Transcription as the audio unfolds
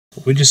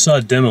We just saw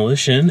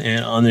Demolition,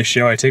 and on this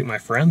show I take my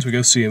friends, we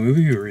go see a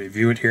movie, we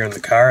review it here in the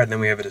car, and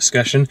then we have a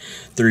discussion.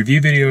 The review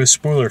video is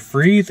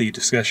spoiler-free, the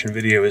discussion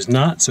video is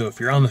not, so if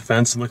you're on the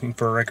fence and looking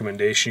for a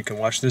recommendation, you can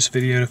watch this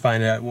video to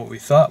find out what we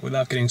thought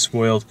without getting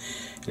spoiled.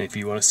 And if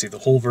you want to see the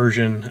whole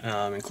version,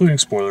 including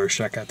spoilers,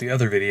 check out the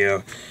other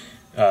video,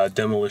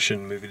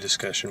 Demolition movie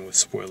discussion with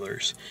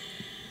spoilers.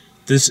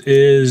 This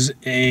is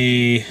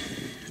a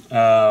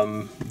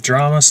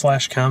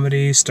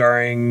drama/comedy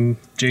starring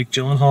Jake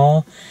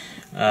Gyllenhaal.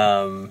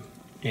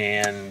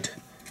 And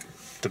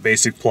the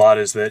basic plot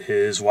is that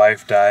his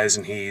wife dies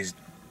and he's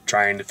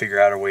trying to figure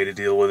out a way to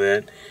deal with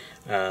it.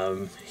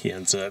 He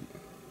ends up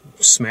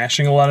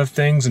smashing a lot of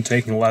things and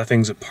taking a lot of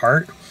things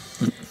apart.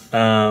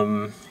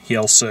 He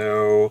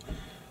also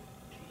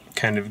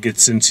kind of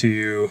gets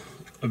into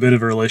a bit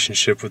of a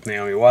relationship with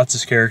Naomi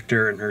Watts'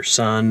 character and her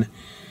son.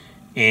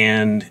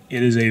 And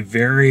it is a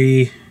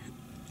very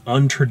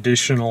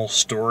untraditional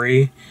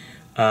story.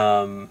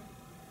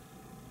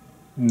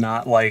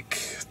 Not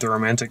like the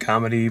romantic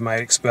comedy you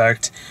might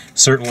expect.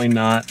 Certainly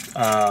not.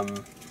 I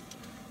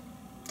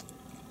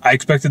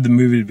expected the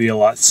movie to be a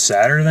lot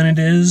sadder than it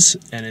is,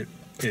 and it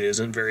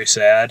isn't very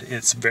sad.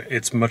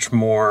 It's much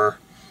more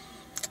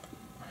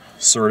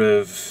sort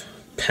of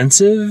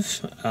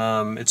pensive.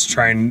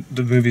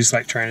 The movie's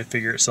like trying to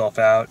figure itself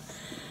out,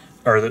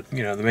 or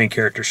the main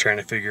character's trying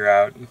to figure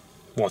out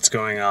what's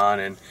going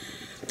on, and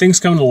things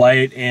come to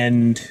light,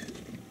 and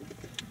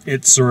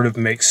it sort of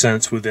makes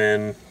sense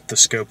within the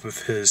scope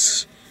of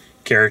his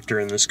character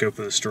and the scope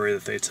of the story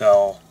that they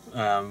tell,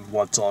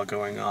 what's all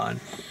going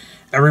on.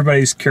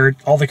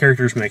 All the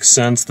characters make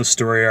sense, the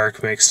story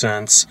arc makes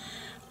sense.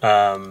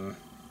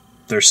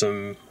 There's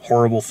some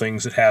horrible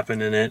things that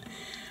happen in it,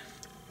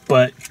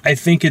 but I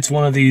think it's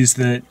one of these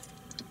that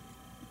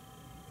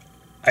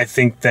I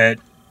think that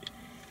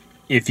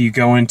if you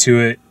go into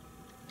it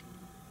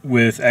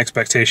with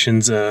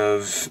expectations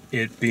of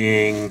it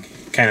being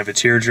kind of a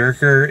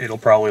tearjerker, it'll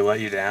probably let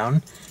you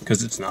down,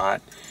 because it's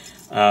not.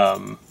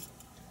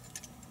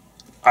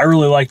 I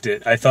really liked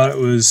it. I thought it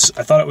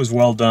was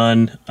well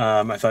done.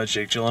 I thought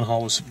Jake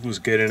Gyllenhaal was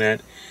good in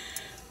it,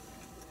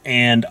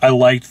 and I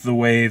liked the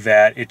way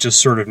that it just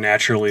sort of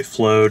naturally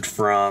flowed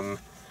from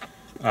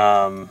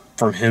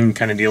him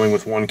kind of dealing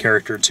with one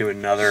character to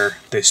another.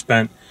 They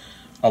spent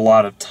a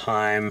lot of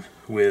time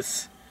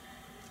with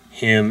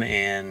him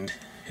and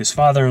his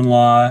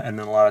father-in-law, and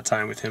then a lot of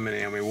time with him and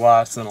Naomi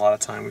Watts, and a lot of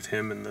time with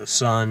him and the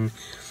son,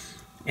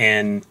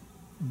 and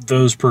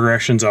those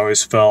progressions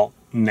always felt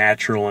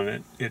natural,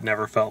 and it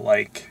never felt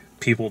like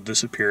people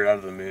disappeared out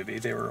of the movie.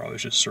 They were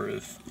always just sort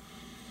of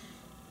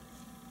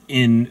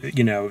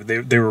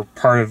they were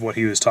part of what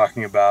he was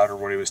talking about or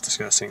what he was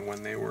discussing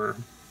when they were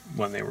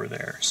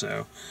there.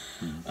 So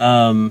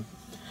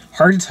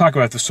hard to talk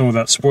about this one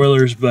without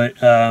spoilers, but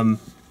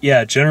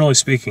yeah, generally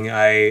speaking,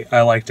 I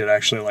liked it. I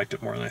actually liked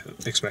it more than I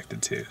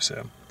expected to.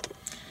 So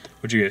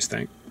what'd you guys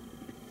think?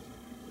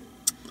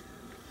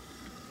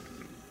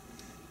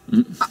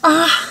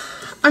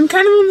 I'm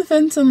kind of on the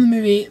fence on the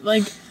movie.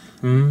 Like,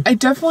 I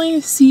definitely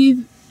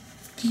see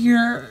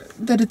here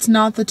that it's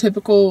not the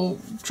typical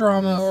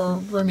drama or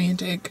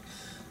romantic,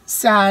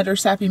 sad or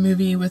sappy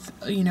movie with,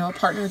 a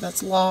partner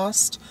that's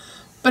lost.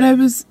 But I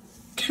was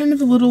kind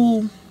of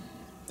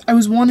I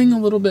was wanting a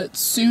little bit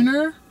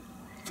sooner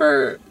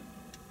for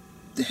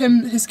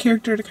his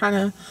character to kind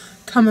of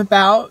come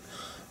about.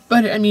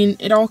 But, I mean,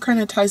 it all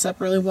kind of ties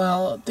up really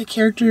well.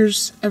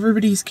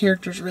 Everybody's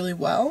characters really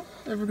well.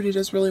 Everybody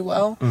does really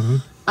well. Mm-hmm.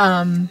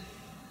 I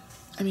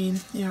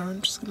mean, yeah,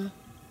 I'm just gonna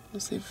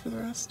save it for the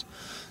rest.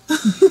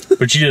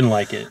 But you didn't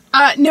like it?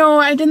 No,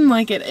 I didn't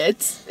like it.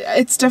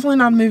 It's definitely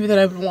not a movie that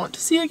I would want to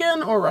see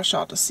again or rush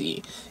out to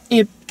see.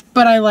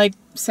 But I like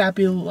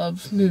sappy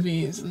love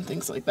movies and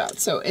things like that.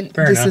 So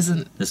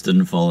This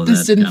didn't follow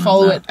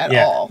it at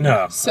all.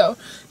 No. So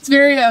it's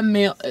very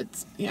male.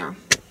 It's yeah.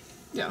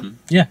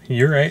 Yeah,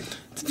 you're right.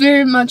 It's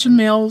very much a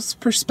male's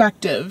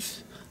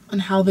perspective on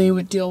how they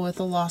would deal with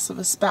the loss of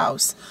a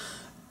spouse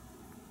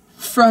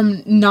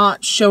from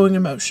not showing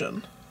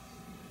emotion.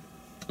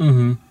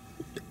 Mm-hmm.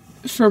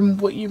 From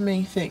what you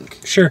may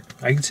think. Sure,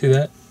 I can see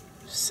that.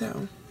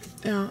 So,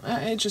 yeah,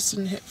 it just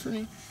didn't hit for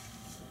me.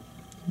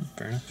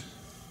 Fair enough.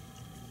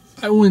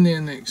 I went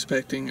in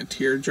expecting a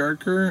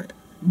tearjerker,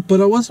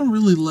 but I wasn't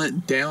really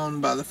let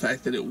down by the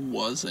fact that it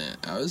wasn't.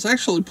 I was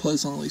actually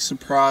pleasantly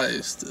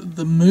surprised.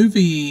 The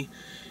movie,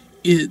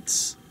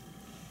 it's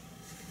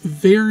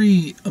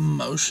very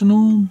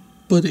emotional,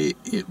 but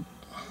it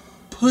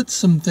puts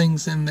some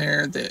things in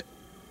there that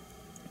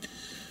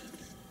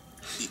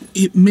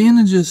it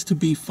manages to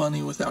be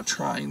funny without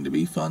trying to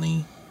be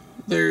funny.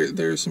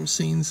 There are some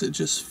scenes that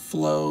just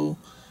flow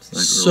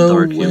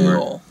so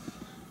well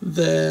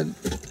that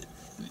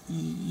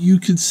you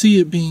could see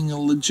it being a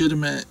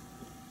legitimate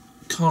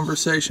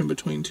conversation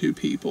between two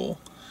people,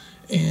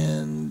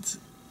 and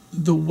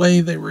the way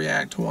they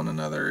react to one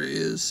another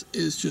is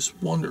just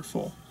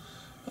wonderful.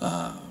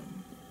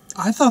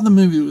 I thought the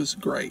movie was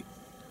great.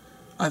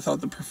 I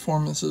thought the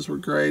performances were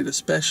great,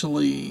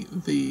 especially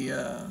the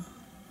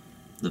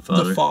The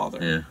father. The father.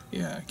 Yeah.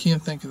 Yeah, I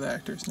can't think of the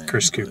actor's name.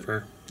 Chris but,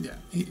 Cooper. Yeah,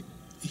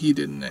 he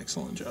did an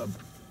excellent job.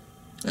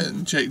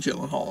 And Jake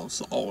Gyllenhaal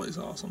is always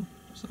awesome.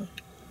 So.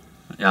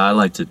 Yeah, I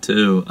liked it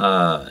too.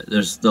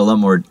 There's a lot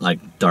more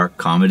like dark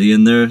comedy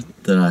in there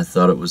than I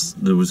thought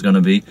there was going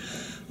to be.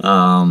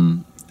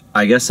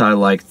 I guess I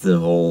liked the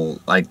whole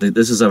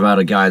this is about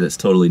a guy that's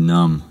totally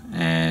numb,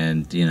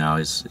 and he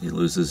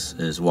loses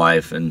his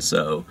wife, and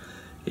so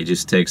he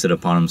just takes it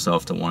upon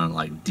himself to want to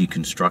like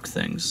deconstruct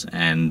things,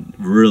 and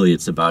really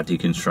it's about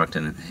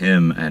deconstructing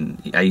him, and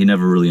he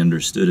never really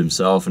understood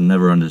himself and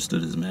never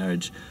understood his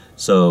marriage,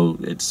 so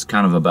it's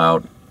kind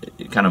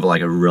of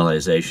like a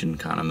realization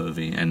kind of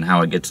movie, and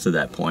how it gets to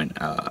that point.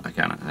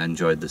 I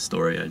enjoyed the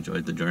story. I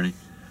enjoyed the journey.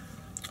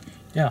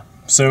 Yeah.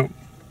 So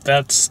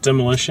that's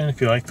Demolition.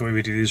 If you like the way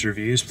we do these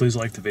reviews, please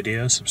like the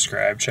video,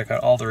 subscribe, check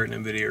out all the written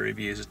and video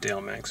reviews at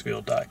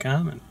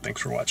dalemaxfield.com, and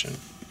thanks for watching.